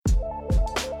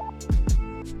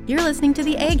You're listening to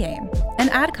The A-Game, an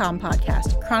AdCom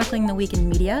podcast chronicling the week in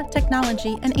media,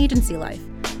 technology, and agency life,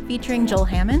 featuring Joel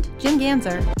Hammond, Jim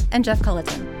Ganzer, and Jeff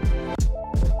Culleton.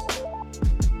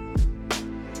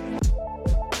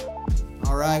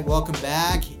 All right, welcome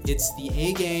back. It's The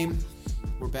A-Game.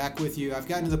 We're back with you. I've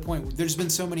gotten to the point, there's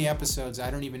been so many episodes, I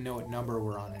don't even know what number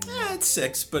we're on anymore. It's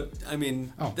 6, but I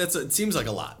mean, it seems like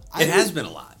a lot. It has been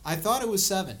a lot. I thought it was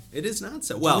 7. It is not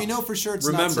 7. Well, we know for sure it's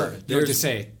not 7. You have to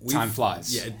say, time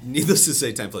flies. Yeah, needless to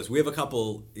say, time flies. We have a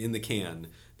couple in the can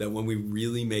that when we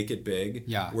really make it big,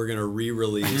 we're going to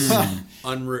re-release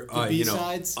the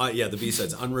B-sides? The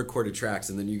B-sides, unrecorded tracks,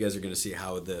 and then you guys are going to see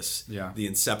how the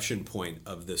inception point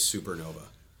of this supernova.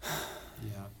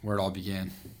 Where it all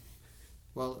began.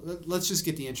 Well, let's just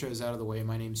get the intros out of the way.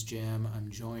 My name's Jim. I'm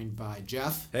joined by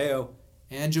Jeff. Heyo.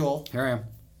 And Joel. Here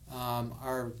I am.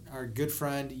 Our good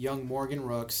friend, young Morgan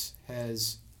Rooks,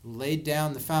 has laid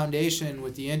down the foundation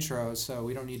with the intro, so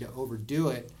we don't need to overdo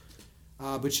it.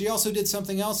 But she also did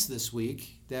something else this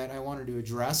week that I wanted to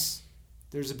address.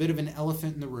 There's a bit of an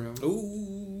elephant in the room.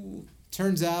 Ooh.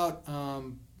 Turns out,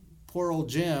 poor old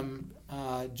Jim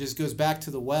just goes back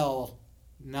to the well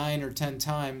 9 or 10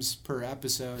 times per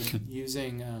episode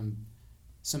using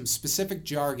some specific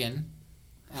jargon,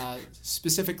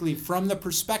 specifically from the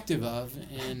perspective of,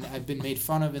 and I've been made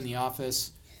fun of in the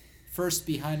office, first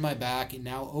behind my back and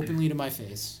now openly to my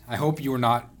face. I hope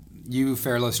you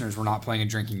fair listeners, were not playing a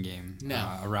drinking game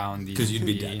around the... Because you'd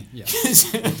be dead. Yeah.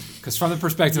 Because from the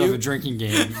perspective of a drinking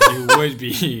game, you would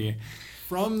be...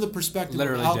 From the perspective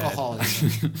literally of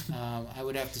alcoholism, I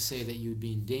would have to say that you'd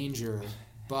be in danger,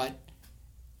 but...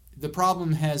 The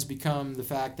problem has become the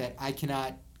fact that I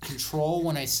cannot control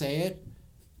when I say it.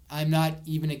 I'm not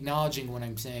even acknowledging when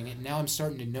I'm saying it. Now I'm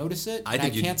starting to notice it, and I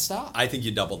can't stop. I think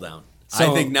you double down. I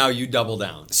think now you double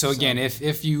down. So again,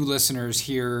 if you listeners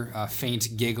hear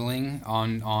faint giggling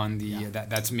on the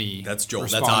that's me. That's Joel.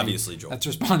 That's obviously Joel. That's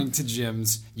responding to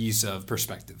Jim's use of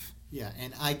perspective. Yeah,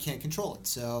 and I can't control it.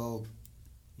 So,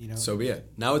 So be it.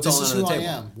 Now it's all on the table. This is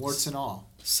who I am, warts and all.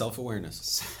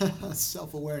 Self-awareness.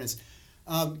 Self-awareness.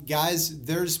 Guys,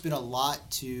 there's been a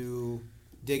lot to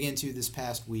dig into this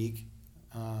past week.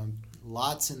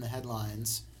 Lots in the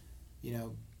headlines.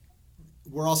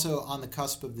 We're also on the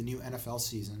cusp of the new NFL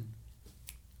season.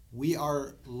 We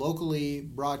are locally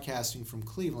broadcasting from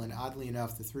Cleveland. Oddly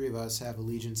enough, the three of us have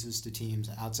allegiances to teams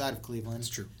outside of Cleveland. That's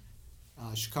true.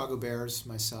 Chicago Bears,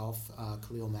 myself,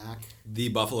 Khalil Mack. The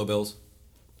Buffalo Bills.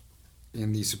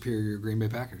 And the superior Green Bay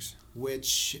Packers.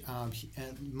 Which,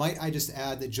 might I just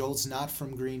add that Joel's not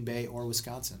from Green Bay or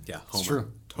Wisconsin. Yeah, Homer. It's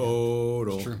true.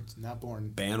 Total. It's true. Not born.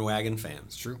 Bandwagon fan.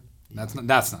 It's true. Yeah.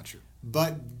 That's not true.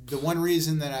 But the one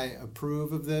reason that I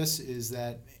approve of this is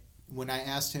that when I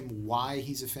asked him why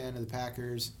he's a fan of the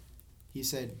Packers, he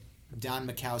said Don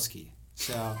Majkowski.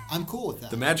 So I'm cool with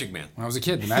that. The Magic Man. When I was a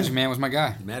kid, the Magic Man was my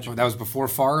guy. That was before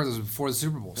Favre. That was before the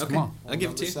Super Bowl. So okay. Come on. I'll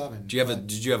give it to you. 7,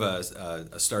 did you have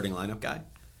a starting lineup guy?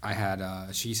 I had a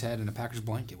cheese head and a Packers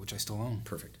blanket, which I still own.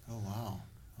 Perfect. Oh,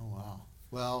 wow.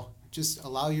 Well, just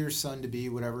allow your son to be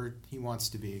whatever he wants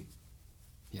to be.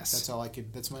 Yes.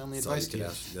 That's my only advice to you.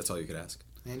 That's all you could ask.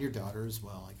 And your daughter as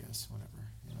well, I guess, whatever.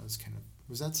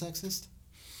 Was that sexist?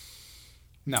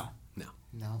 No.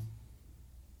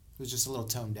 It was just a little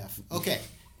tone deaf. Okay.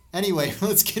 Anyway,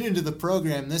 let's get into the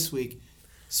program this week.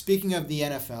 Speaking of the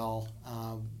NFL,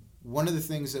 one of the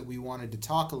things that we wanted to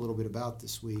talk a little bit about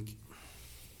this week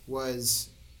was,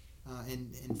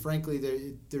 and frankly,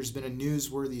 there's been a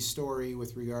newsworthy story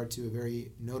with regard to a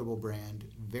very notable brand,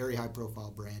 very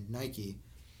high-profile brand, Nike.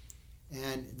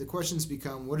 And the questions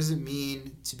become, what does it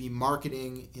mean to be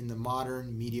marketing in the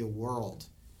modern media world?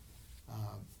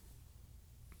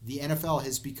 The NFL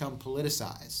has become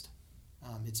politicized.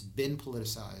 It's been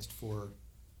politicized for,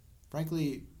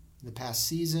 frankly, the past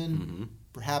season,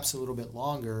 perhaps a little bit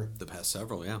longer. The past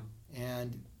several, yeah.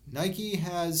 And Nike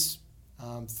has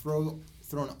thrown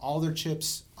all their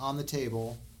chips on the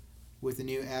table with a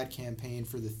new ad campaign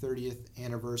for the 30th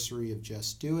anniversary of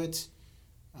Just Do It.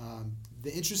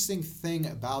 The interesting thing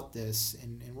about this,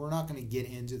 and we're not going to get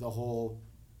into the whole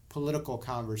political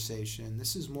conversation,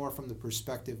 this is more from the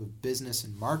perspective of business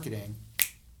and marketing.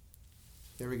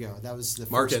 There we go. That was the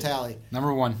first tally.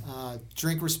 Number 1.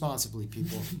 Drink responsibly,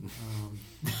 people.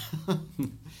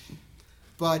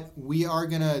 But we are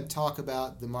going to talk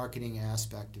about the marketing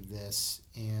aspect of this.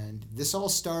 And this all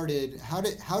started, how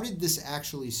did this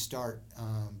actually start,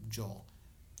 Joel,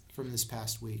 from this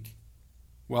past week?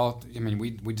 Well, I mean,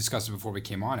 we discussed it before we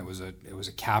came on. It was a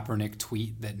Kaepernick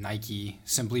tweet that Nike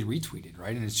simply retweeted,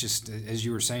 right? And it's just, as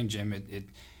you were saying, Jim,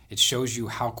 it shows you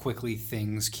how quickly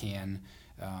things can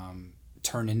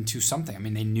turn into something. I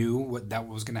mean, they knew what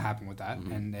was going to happen with that,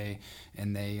 and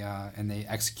they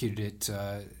executed it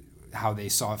how they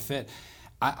saw fit.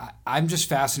 I'm just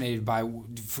fascinated by,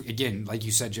 again, like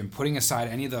you said, Jim, putting aside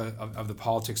any of the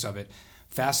politics of it,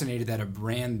 fascinated that a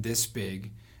brand this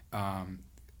big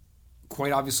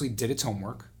quite obviously did its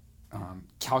homework,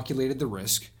 calculated the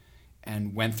risk,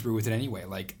 and went through with it anyway.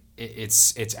 Like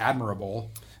it's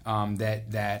admirable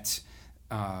that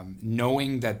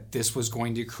knowing that this was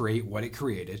going to create what it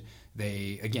created,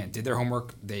 they again did their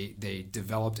homework. They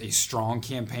developed a strong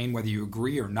campaign, whether you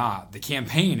agree or not. The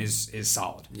campaign is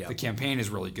solid. Yep. The campaign is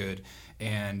really good,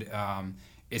 and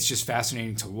it's just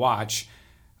fascinating to watch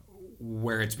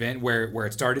where it's been, where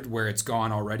it started, where it's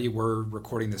gone already. We're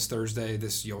recording this Thursday.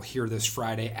 You'll hear this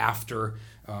Friday after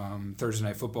Thursday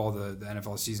Night Football, the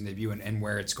NFL season debut, and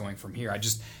where it's going from here.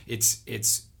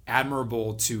 It's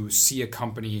admirable to see a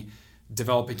company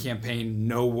develop a campaign,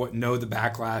 know the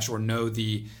backlash, or know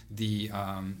the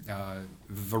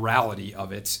virality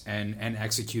of it, and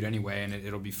execute anyway, and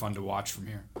it'll be fun to watch from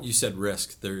here. You said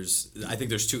risk. I think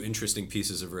there's two interesting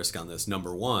pieces of risk on this.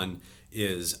 Number one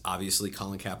is obviously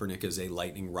Colin Kaepernick is a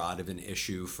lightning rod of an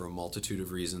issue for a multitude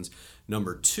of reasons.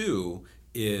 Number two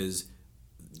is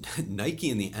Nike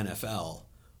and the NFL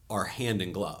are hand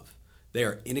in glove. They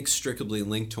are inextricably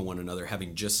linked to one another,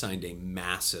 having just signed a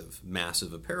massive,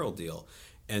 massive apparel deal.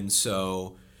 And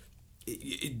so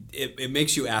it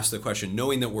makes you ask the question,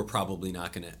 knowing that we're probably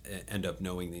not going to end up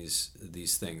knowing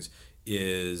these things,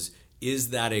 is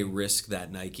that a risk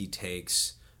that Nike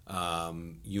takes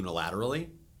unilaterally?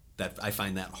 That I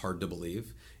find that hard to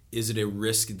believe. Is it a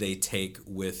risk they take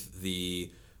with Nike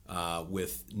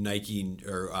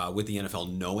or with the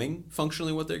NFL knowing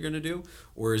functionally what they're going to do,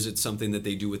 or is it something that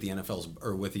they do with the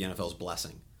NFL's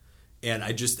blessing? And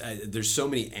there's so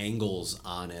many angles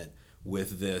on it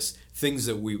with this, things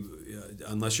that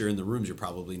unless you're in the rooms, you're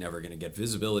probably never going to get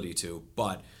visibility to.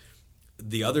 But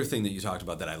the other thing that you talked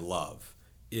about that I love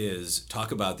is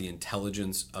talk about the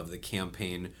intelligence of the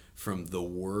campaign from the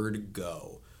word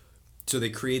go. So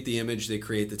they create the image, they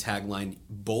create the tagline,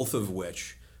 both of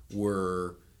which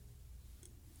were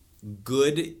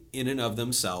good in and of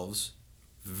themselves,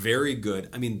 very good.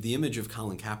 I mean, the image of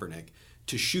Colin Kaepernick,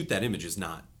 to shoot that image is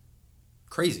not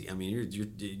crazy. I mean,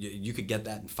 you could get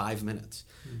that in 5 minutes.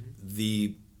 Mm-hmm.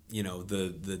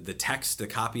 The text, the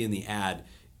copy, and the ad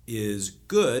is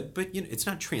good, but it's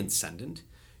not transcendent.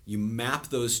 You map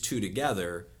those two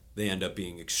together, they end up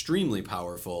being extremely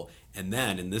powerful. And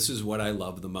this is what I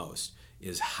love the most,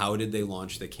 is how did they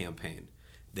launch the campaign?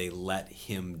 They let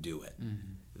him do it.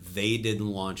 Mm-hmm. They didn't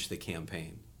launch the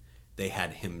campaign. They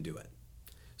had him do it.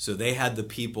 So they had the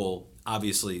people,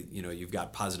 obviously, you've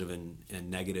got positive and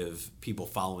negative people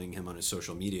following him on his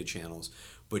social media channels,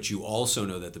 but you also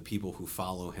know that the people who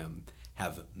follow him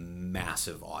have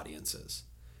massive audiences,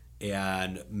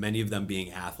 and many of them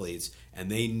being athletes,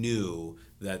 and they knew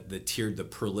that the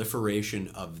proliferation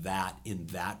of that in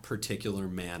that particular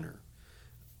manner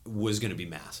was going to be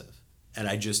massive. And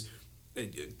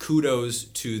kudos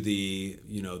to the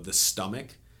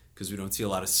stomach, because we don't see a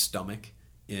lot of stomach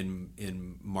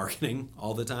in marketing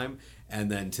all the time,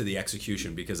 and then to the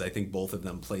execution, because I think both of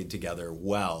them played together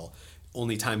well.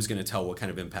 Only time's going to tell what kind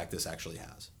of impact this actually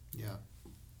has. Yeah.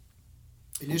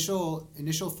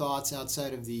 Initial thoughts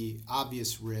outside of the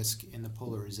obvious risk in the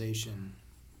polarization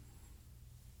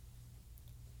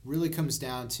really comes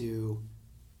down to,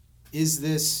 is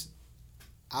this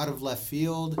out of left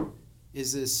field?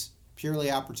 Is this purely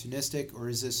opportunistic, or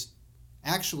is this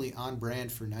actually on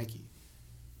brand for Nike?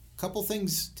 A couple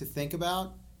things to think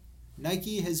about.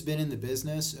 Nike has been in the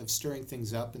business of stirring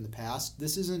things up in the past.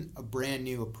 This isn't a brand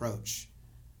new approach.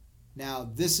 Now,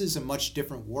 this is a much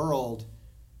different world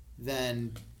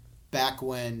than back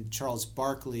when Charles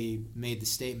Barkley made the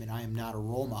statement, "I am not a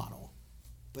role model."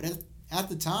 But at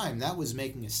the time, that was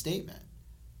making a statement.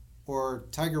 Or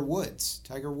Tiger Woods.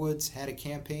 Tiger Woods had a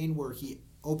campaign where he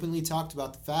openly talked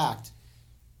about the fact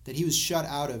that he was shut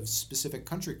out of specific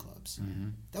country clubs. Mm-hmm.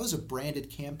 That was a branded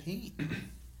campaign.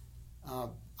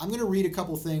 I'm going to read a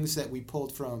couple things that we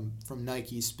pulled from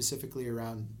Nike, specifically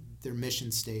around their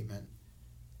mission statement.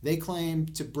 They claim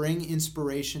to bring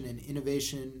inspiration and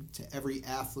innovation to every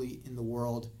athlete in the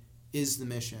world is the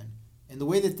mission. And the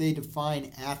way that they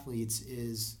define athletes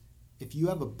is, if you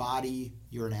have a body,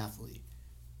 you're an athlete.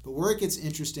 But where it gets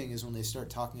interesting is when they start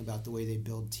talking about the way they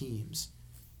build teams.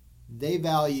 They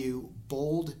value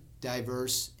bold,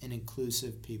 diverse, and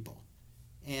inclusive people.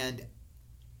 And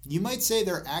you might say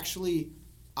they're actually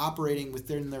operating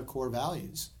within their core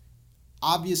values.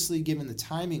 Obviously, given the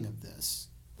timing of this,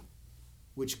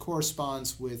 which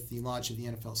corresponds with the launch of the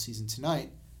NFL season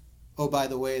tonight, oh, by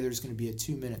the way, there's going to be a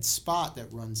 2-minute spot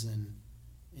that runs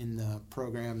in the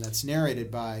program that's narrated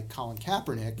by Colin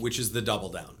Kaepernick. Which is the double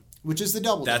down.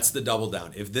 That's the double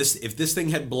down. If this thing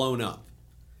had blown up,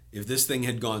 if this thing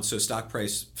had gone, so stock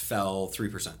price fell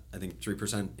 3%, I think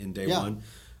 3% in day one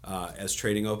as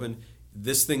trading open.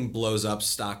 This thing blows up,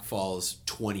 stock falls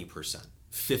 20%,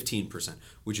 15%,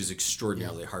 which is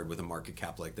extraordinarily hard with a market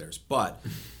cap like theirs. But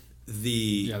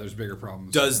there's bigger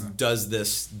problems. Does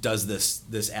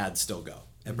this ad still go?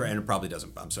 And it probably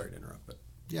doesn't. I'm sorry to interrupt, but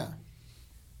yeah.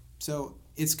 So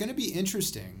it's going to be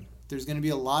interesting. There's going to be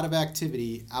a lot of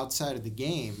activity outside of the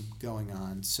game going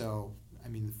on. So, I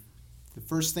mean, the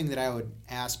first thing that I would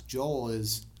ask Joel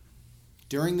is,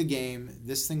 during the game,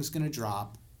 this thing's going to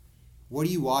drop. What are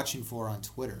you watching for on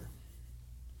Twitter?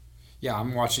 Yeah,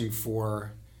 I'm watching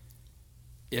for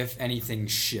if anything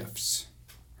shifts,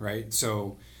 right?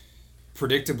 So,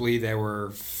 predictably, there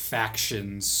were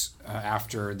factions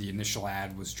after the initial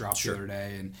ad was dropped the other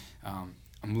day, and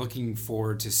I'm looking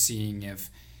forward to seeing if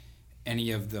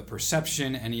any of the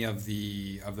perception, any of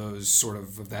those sort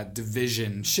of that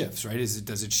division shifts, right?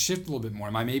 Does it shift a little bit more?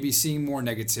 Am I maybe seeing more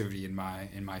negativity in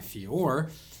my feed, or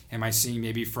am I seeing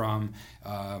maybe from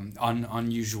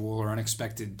unusual or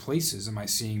unexpected places? Am I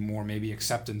seeing more maybe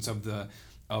acceptance of the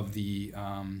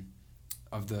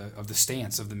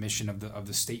stance, of the mission, of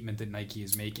the statement that Nike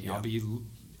is making? Yeah. I'll be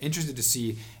interested to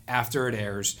see after it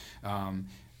airs.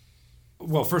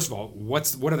 Well, first of all,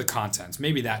 what are the contents?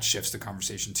 Maybe that shifts the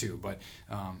conversation too. But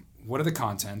what are the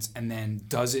contents, and then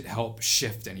does it help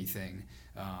shift anything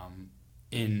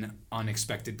in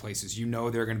unexpected places? You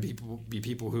know, there are going to be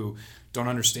people who don't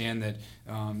understand that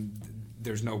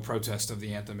there's no protest of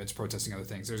the anthem; it's protesting other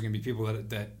things. There's going to be people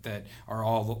that are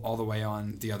all the way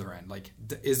on the other end. Like,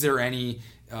 is there any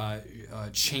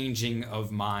changing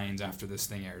of minds after this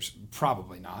thing airs?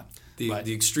 Probably not.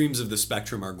 The extremes of the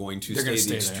spectrum are going to stay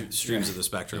the extremes of the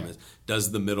spectrum. Yeah.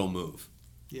 Does the middle move?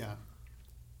 Yeah.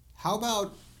 How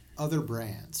about other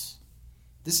brands?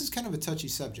 This is kind of a touchy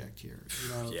subject here. You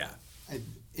know, yeah.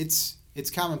 It's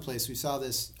commonplace. We saw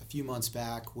this a few months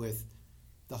back with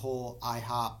the whole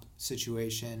IHOP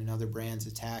situation and other brands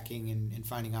attacking and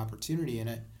finding opportunity in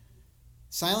it.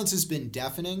 Silence has been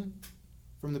deafening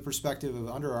from the perspective of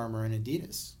Under Armour and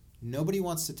Adidas. Nobody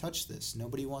wants to touch this.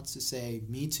 Nobody wants to say,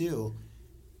 me too.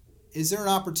 Is there an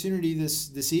opportunity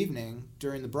this evening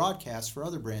during the broadcast for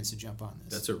other brands to jump on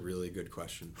this? That's a really good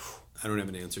question. I don't have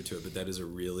an answer to it, but that is a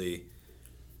really...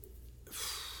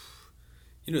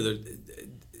 You know,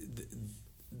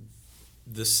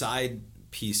 the side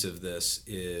piece of this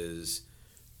is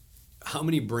how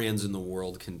many brands in the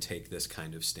world can take this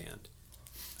kind of stand?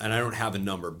 And I don't have a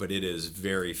number, but it is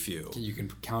very few. You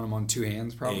can count them on two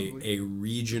hands, probably. A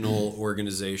regional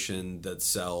organization that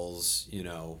sells,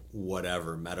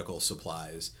 whatever, medical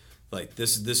supplies. Like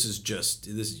this is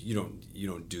just this. You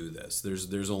don't do this.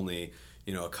 There's only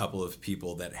a couple of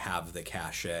people that have the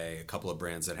cachet, a couple of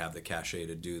brands that have the cachet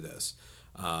to do this.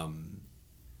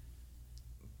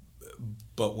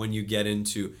 But when you get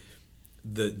into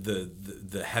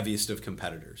the heaviest of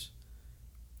competitors,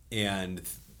 and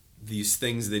these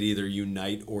things that either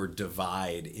unite or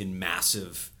divide in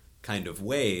massive kind of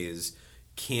ways,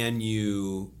 can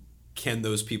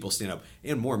those people stand up?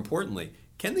 And more importantly,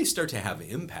 can they start to have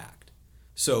impact?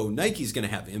 So Nike's going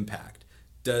to have impact.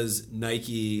 Does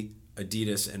Nike,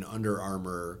 Adidas, and Under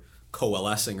Armour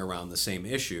coalescing around the same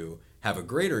issue have a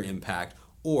greater impact?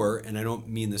 Or, and I don't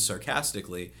mean this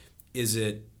sarcastically, is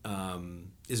it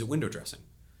window dressing?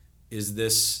 Is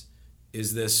this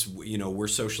we're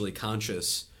socially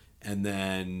conscious, and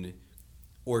then,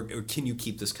 or can you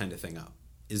keep this kind of thing up?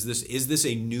 Is this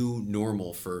a new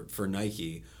normal for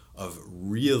Nike of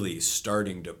really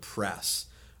starting to press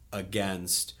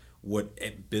against what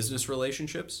business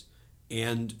relationships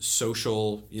and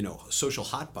social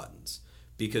hot buttons,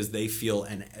 because they feel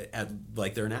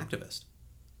like they're an activist?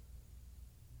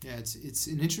 Yeah, it's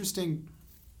an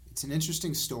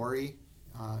interesting story.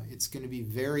 It's going to be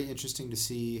very interesting to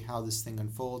see how this thing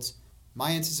unfolds.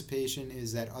 My anticipation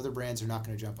is that other brands are not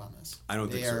going to jump on this. I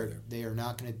don't think so either. They are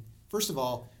not going to. First of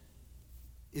all,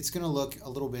 it's going to look a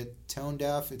little bit tone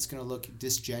deaf. It's going to look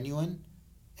disgenuine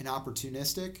and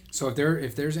opportunistic. So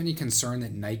if there's any concern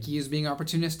that Nike is being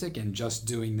opportunistic and just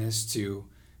doing this to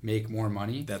make more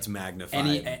money, that's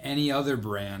magnified. Any other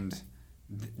brand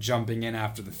jumping in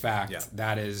after the fact,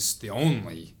 that is the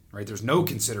only, right? There's no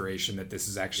consideration that this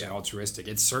is actually altruistic.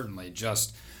 It's certainly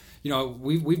just,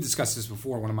 we've discussed this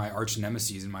before. One of my arch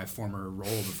nemeses in my former role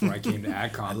before I came to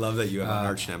AdCom. I love that you have an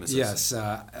arch nemesis. Yes,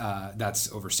 that's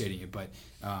overstating it, but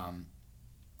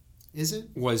is it?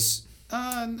 Was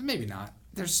maybe not.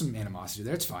 there's some animosity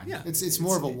there. It's fine. Yeah. It's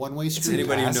more of a one-way street.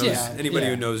 Anybody who knows Yeah.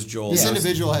 who knows Joel. This knows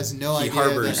individual has no he idea.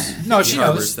 harbors. No, he she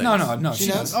harbors knows. things. No, She she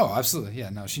knows? knows. Oh, absolutely. Yeah,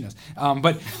 no, she knows.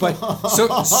 But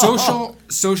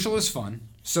social is fun.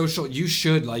 Social, you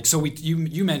should like. So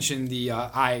you mentioned the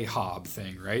IHOB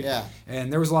thing, right? Yeah.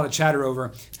 And there was a lot of chatter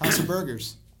over. House of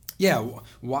Burgers. Yeah,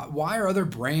 why are other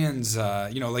brands,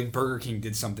 like Burger King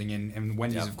did something, and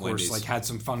Wendy's, of course, Wendy's. like had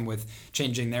some fun with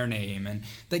changing their name, and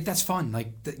like that's fun.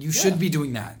 Like you should be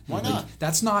doing that. Why Like, not?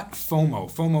 that's not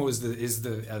FOMO. FOMO is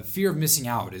the fear of missing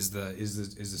out is the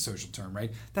social term,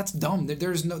 right? That's dumb.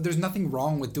 There's nothing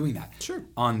wrong with doing that. Sure.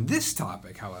 On this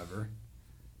topic, however,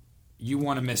 you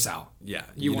want to miss out. Yeah.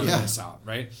 You want do. to Yeah. miss out,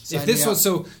 right? Sign If this me was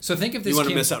so think of this. You want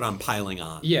to miss out on piling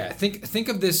on. Yeah, think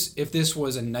of this if this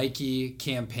was a Nike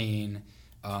campaign,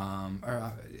 not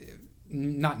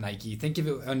Nike. Think of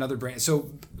it another brand. So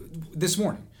this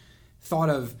morning, thought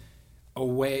of a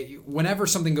way. Whenever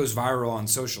something goes viral on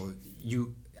social,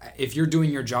 if you're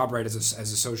doing your job right as a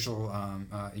social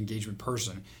engagement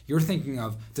person, you're thinking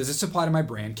of, does this apply to my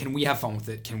brand? Can we have fun with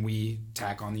it? Can we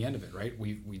tack on the end of it? Right?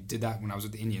 We did that when I was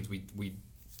with the Indians. We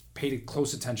paid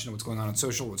close attention to what's going on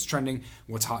social, what's trending,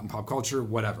 what's hot in pop culture,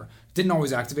 whatever. Didn't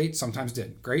always activate, sometimes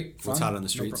did. Great, fun. What's hot on the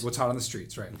streets. What's hot on the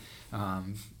streets, right.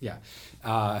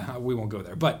 We won't go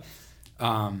there. But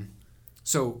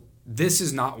so this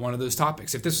is not one of those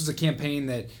topics. If this was a campaign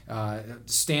that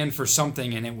stand for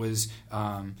something and it was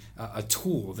a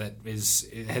tool that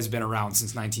has been around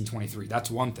since 1923, that's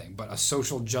one thing. But a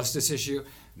social justice issue,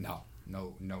 no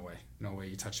way. No way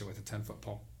you touch it with a 10-foot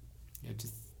pole. Yeah,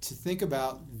 to think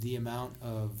about the amount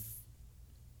of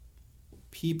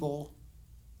people,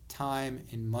 time,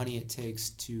 and money it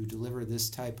takes to deliver this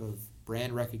type of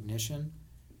brand recognition,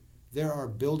 there are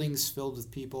buildings filled with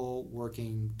people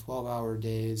working 12-hour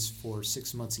days for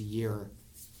 6 months a year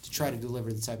to try to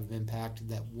deliver the type of impact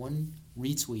that one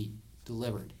retweet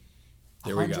delivered.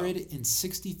 There we go.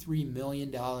 $163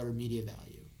 million media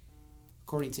value,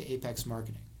 according to Apex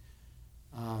Marketing.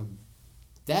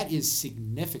 That is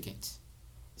significant.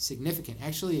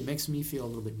 Actually, it makes me feel a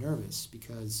little bit nervous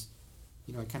because,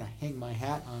 I kind of hang my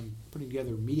hat on putting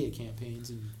together media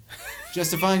campaigns and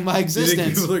justifying my You existence.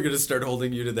 think people are going to start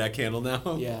holding you to that candle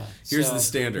now? Yeah. Here's so the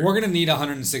standard. We're going to need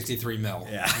 163 mil.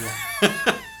 Yeah.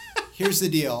 Here's the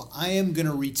deal. I am going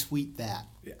to retweet that.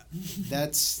 Yeah.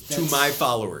 That's To my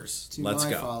followers. to Let's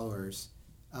my go. followers.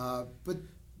 But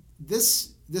this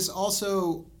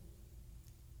also,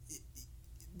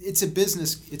 it's a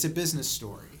business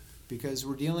story because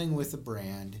we're dealing with a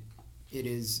brand.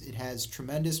 It has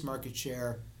tremendous market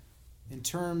share in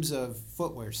terms of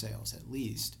footwear sales, at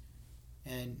least.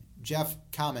 And Jeff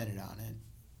commented on it.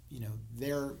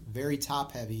 They're very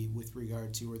top heavy with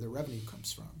regard to where their revenue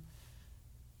comes from.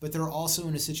 But they're also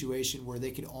in a situation where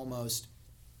they could almost,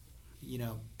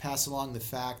 pass along the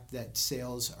fact that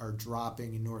sales are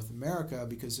dropping in North America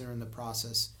because they're in the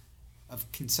process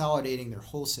of consolidating their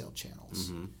wholesale channels.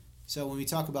 Mm-hmm. So when we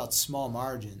talk about small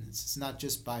margins, it's not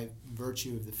just by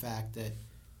virtue of the fact that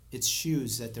it's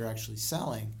shoes that they're actually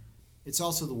selling, it's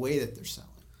also the way that they're selling.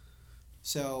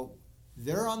 So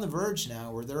they're on the verge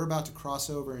now where they're about to cross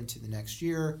over into the next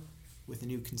year with a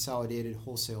new consolidated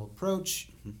wholesale approach.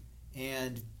 Mm-hmm.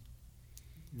 And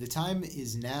the time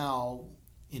is now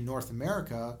in North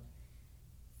America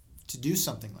to do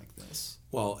something like this.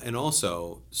 Well, and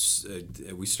also,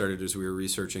 we started as we were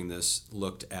researching this,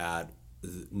 looked at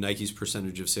Nike's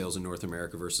percentage of sales in North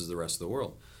America versus the rest of the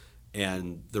world.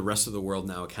 And the rest of the world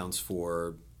now accounts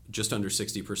for just under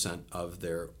 60% of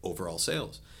their overall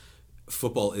sales.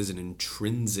 Football is an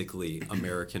intrinsically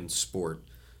American sport.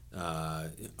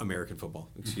 American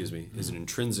football, is an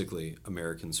intrinsically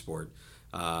American sport.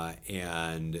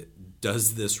 And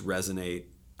does this resonate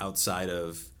outside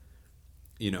of,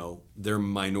 their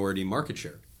minority market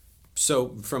share?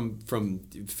 So from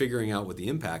figuring out what the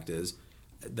impact is,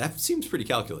 that seems pretty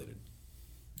calculated.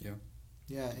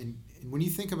 Yeah, and when you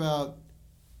think about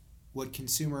what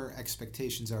consumer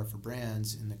expectations are for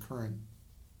brands in the current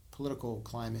political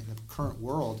climate, in the current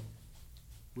world,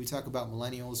 we talk about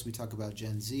millennials, we talk about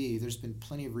Gen Z. There's been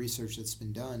plenty of research that's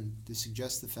been done to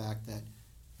suggest the fact that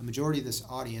a majority of this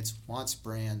audience wants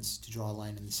brands to draw a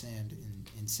line in the sand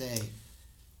and say,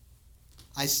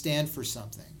 I stand for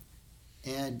something.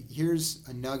 And here's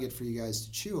a nugget for you guys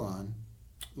to chew on.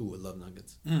 Ooh, I love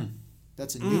nuggets.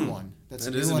 That's a new one. That's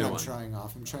That a is new a one new I'm one. trying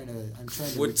off. I'm trying to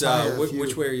What retire a few.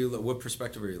 which way are you? What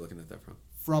perspective are you looking at that from?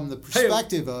 From the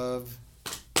perspective of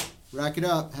rack it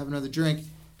up, have another drink.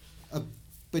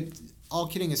 But all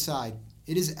kidding aside,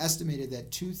 it is estimated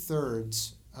that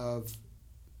 2/3 of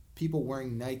people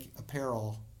wearing Nike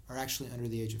apparel are actually under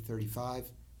the age of 35,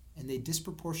 and they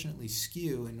disproportionately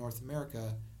skew in North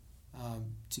America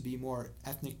to be more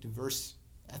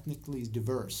ethnically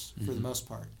diverse for the most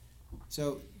part.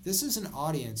 So this is an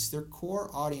audience, their core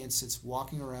audience that's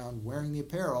walking around wearing the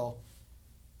apparel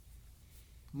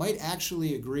might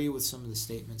actually agree with some of the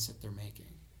statements that they're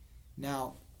making.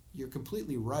 Now, you're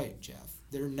completely right, Jeff.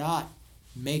 They're not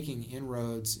making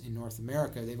inroads in North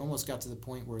America. They've almost got to the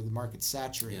point where the market's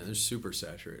saturated. Yeah, they're super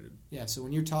saturated. Yeah, so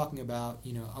when you're talking about,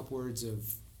 upwards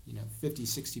of, 50,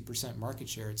 60% market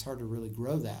share, it's hard to really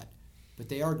grow that. But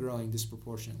they are growing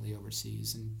disproportionately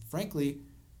overseas. And frankly,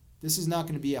 this is not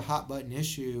going to be a hot button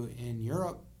issue in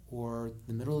Europe or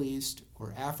the Middle East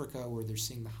or Africa, where they're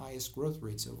seeing the highest growth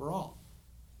rates overall.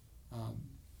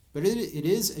 But it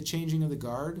is a changing of the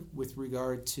guard with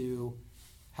regard to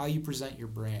how you present your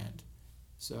brand.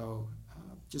 So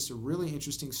just a really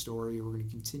interesting story. We're going to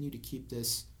continue to keep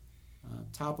this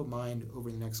top of mind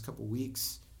over the next couple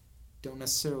weeks. Don't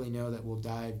necessarily know that we'll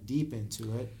dive deep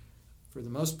into it for the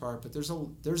most part, but there's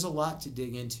a lot to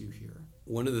dig into here.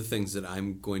 One of the things that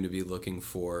I'm going to be looking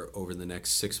for over the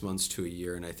next 6 months to a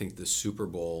year, and I think the Super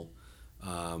Bowl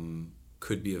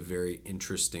could be a very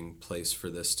interesting place for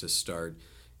this to start,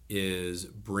 is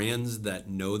brands that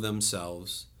know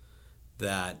themselves,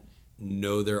 that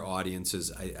know their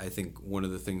audiences. I think one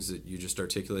of the things that you just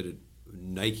articulated,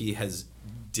 Nike has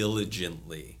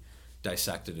diligently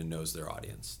dissected and knows their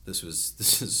audience. This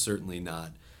is certainly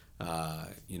not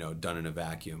done in a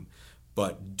vacuum.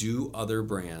 But do other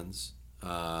brands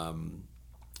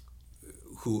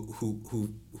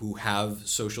who have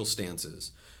social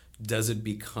stances, does it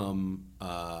become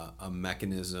a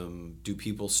mechanism? Do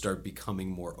people start becoming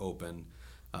more open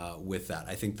with that?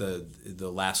 I think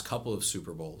the last couple of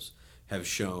Super Bowls have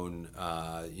shown,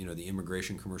 the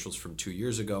immigration commercials from 2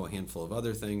 years ago, a handful of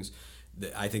other things.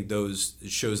 I think those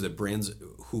shows that brands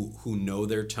who know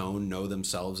their tone, know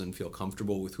themselves, and feel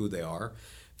comfortable with who they are,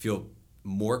 feel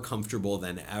more comfortable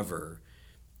than ever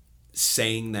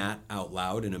saying that out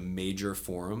loud in a major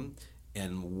forum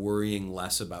and worrying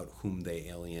less about whom they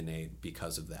alienate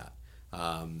because of that.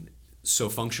 So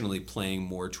functionally playing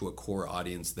more to a core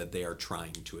audience that they are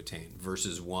trying to attain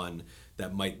versus one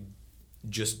that might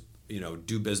just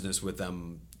do business with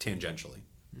them tangentially.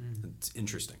 It's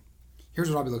interesting. Here's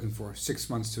what I'll be looking for: 6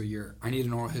 months to a year. I need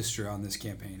an oral history on this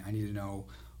campaign. I need to know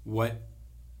what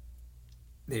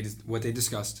they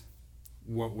discussed,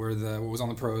 what was on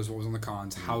the pros, what was on the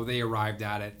cons, how they arrived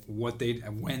at it,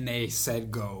 when they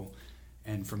said go,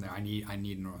 and from there I need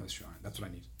an oral history on it. That's what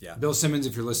I need. Yeah. Bill Simmons,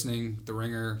 if you're listening, The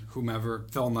Ringer, whomever,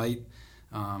 Phil Knight.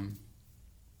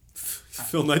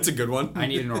 Phil Knight's a good one. I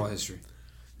need an oral history.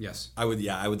 Yes. I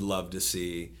would love to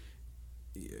see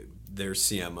their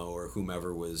CMO or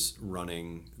whomever was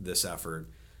running this effort,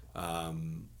 how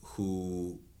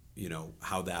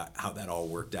that all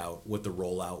worked out, what the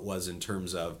rollout was in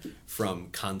terms of from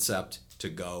concept to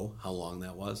go, how long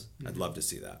that was. I'd love to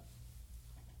see that.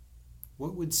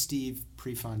 What would Steve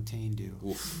Prefontaine do?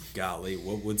 Oof, golly,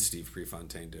 what would Steve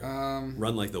Prefontaine do?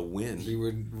 Run like the wind. He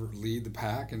would lead the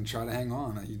pack and try to hang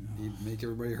on. He'd make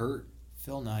everybody hurt.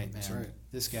 Phil Knight, man. That's right.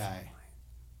 This guy.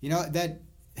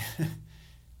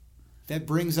 That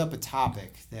brings up a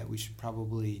topic that we should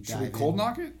probably dive in. Should we cold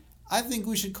knock it? I think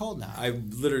we should cold knock. I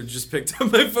literally just picked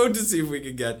up my phone to see if we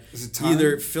could get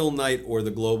either Phil Knight or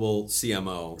the Global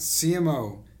CMO.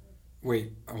 CMO.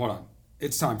 Wait, hold on.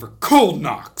 It's time for cold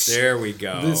knocks. There we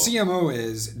go. The CMO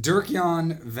is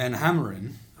Dirk-Jan van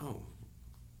Hammeren. Oh.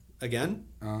 Again?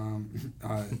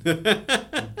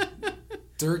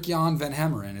 Dirk-Jan van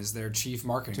Hammeren is their chief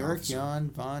marketing officer.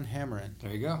 Dirk-Jan van Hammeren.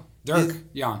 There you go.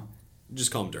 Dirk-Jan. Just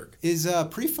call him Dirk. Is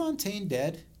Prefontaine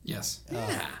dead? Yes.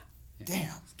 Yeah.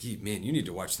 Damn. Man, you need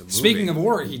to watch the movie. Speaking of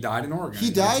Oregon, he died in Oregon.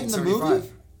 He died in the movie?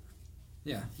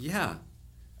 Yeah. Yeah.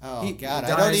 Oh, God.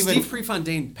 I don't even... Steve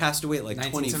Prefontaine passed away at like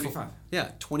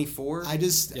 1975. 24. I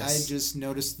just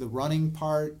noticed the running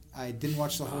part. I didn't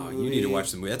watch the whole movie. You need to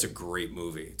watch the movie. That's a great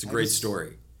movie. It's a great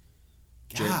story.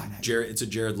 God. It's a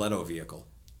Jared Leto vehicle.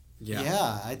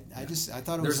 Yeah. I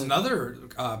thought it was... There's another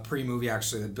pre-movie,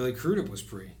 actually, that Billy Crudup was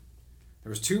pre. There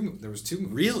was two movies.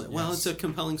 Really? Yes. Well, it's a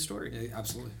compelling story. Yeah,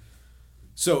 absolutely.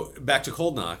 So, back to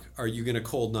cold knock. Are you going to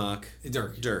cold knock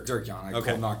Dirk? Dirk-Jan. Okay.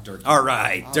 Cold knock Dirk. All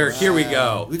right. Dirk, here we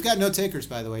go. We've got no takers,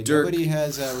 by the way. Dirk. Nobody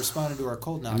has responded to our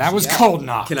cold knocks. And that was cold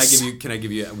knocks. Can I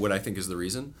give you what I think is the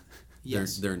reason?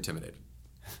 Yes. They're intimidated.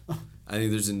 I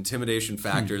think there's an intimidation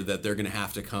factor that they're going to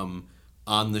have to come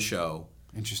on the show.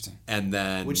 Interesting. And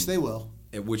then... Which they will.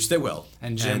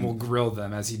 And Jim will grill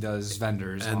them as he does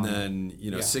vendors. And then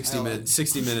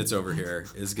 60 minutes over here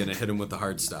is going to hit them with the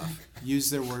hard stuff. Use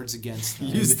their words against them.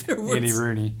 Use their words. Andy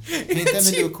Rooney. Paint them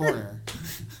into a corner.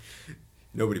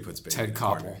 Nobody puts baby Ted in the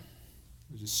Koppel. corner.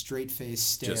 There's a straight-faced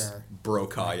stare. Just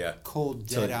Brokaw ya. Cold,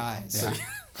 dead eyes. Yeah.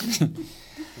 For the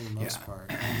most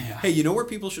part. Hey, you know where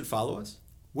people should follow us?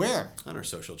 Where? On our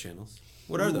social channels.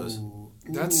 What are those?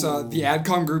 That's the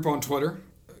AdCom group on Twitter.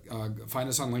 Find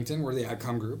us on LinkedIn. We're the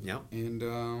AdCom group. Yeah. And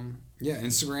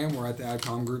Instagram. We're at the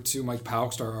AdCom group too. Mike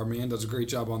Paukst, our man, does a great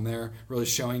job on there, really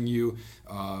showing you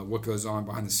what goes on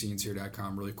behind the scenes here at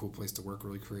AdCom. Really cool place to work,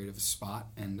 really creative spot,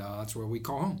 and that's where we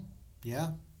call home. Yeah.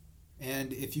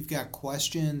 And if you've got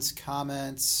questions,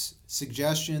 comments,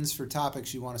 suggestions for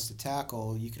topics you want us to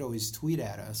tackle, you could always tweet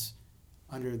at us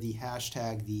under the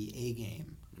hashtag #TheAGame.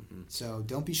 So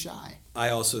don't be shy. I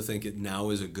also think now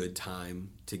is a good time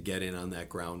to get in on that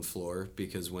ground floor,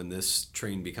 because when this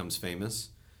train becomes famous,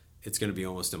 it's going to be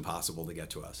almost impossible to get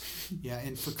to us. Yeah,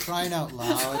 and for crying out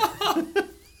loud,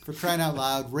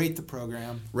 rate the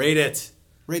program. Rate it.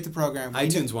 Rate the program.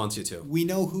 iTunes wants you to. We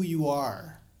know who you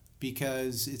are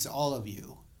because it's all of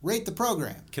you. Rate the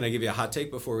program. Can I give you a hot take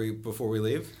before we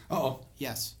leave? Uh-oh.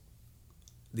 Yes.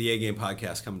 The A-Game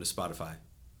podcast coming to Spotify.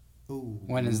 Ooh.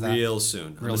 When is that? Real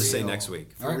soon. I'm going to say Real. next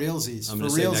week. For realsies. I'm going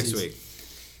to say next week.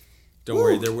 Don't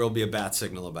worry, there will be a bat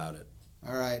signal about it.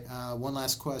 All right. One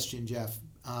last question, Jeff.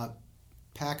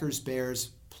 Packers,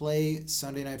 Bears play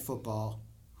Sunday Night Football.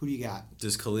 Who do you got?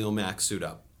 Does Khalil Mack suit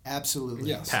up? Absolutely.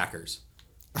 Yes. Packers.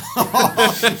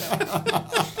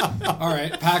 All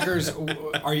right, Packers.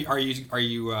 Are you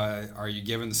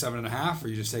giving the 7.5, or are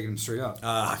you just taking them straight up?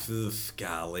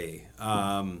 Golly.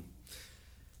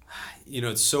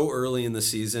 It's so early in the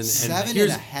season.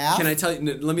 7.5? Can I tell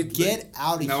you? Let me Get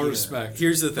out of here. No respect.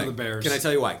 Here's the for thing. the Bears. Can I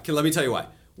tell you why? Let me tell you why.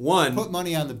 One, Put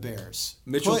money on the Bears.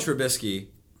 Mitchell Trubisky,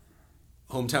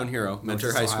 hometown hero,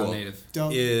 Mentor High School,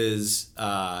 Don't- is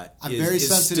I'm very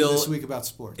sensitive this week about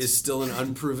sports. Is still an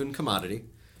unproven commodity,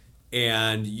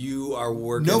 and you are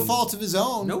working. No fault of his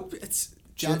own. Nope. It's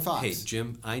John Jim, Fox. Hey,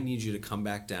 Jim, I need you to come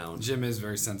back down. Jim is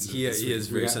very sensitive. He is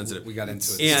very sensitive. We got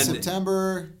into it. And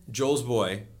September. Joel's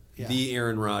boy, Yeah. the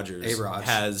Aaron Rodgers, A-Rod.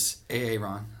 has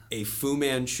Aaron. a Fu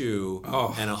Manchu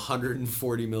and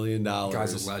 $140 million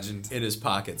Guy's a legend. in his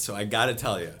pocket. So I got to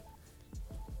tell you,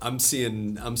 I'm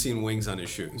seeing wings on his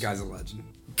shoes. Guy's a legend.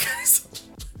 Guy's a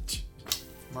legend.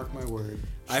 Mark my word.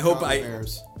 I hope Chicago I-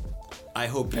 Bears. I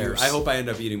hope I end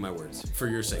up eating my words for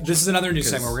your sake. This is another new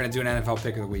segment. We're going to do an NFL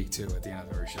pick of the week too at the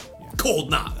end of our show. Yeah. Cold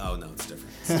knock. Oh no, it's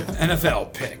different.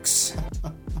 NFL picks.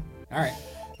 All right.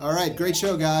 All right, great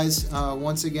show, guys.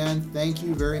 Once again, thank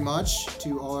you very much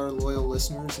to all our loyal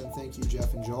listeners, and thank you,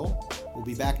 Jeff and Joel. We'll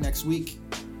be back next week.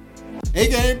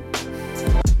 A-Game!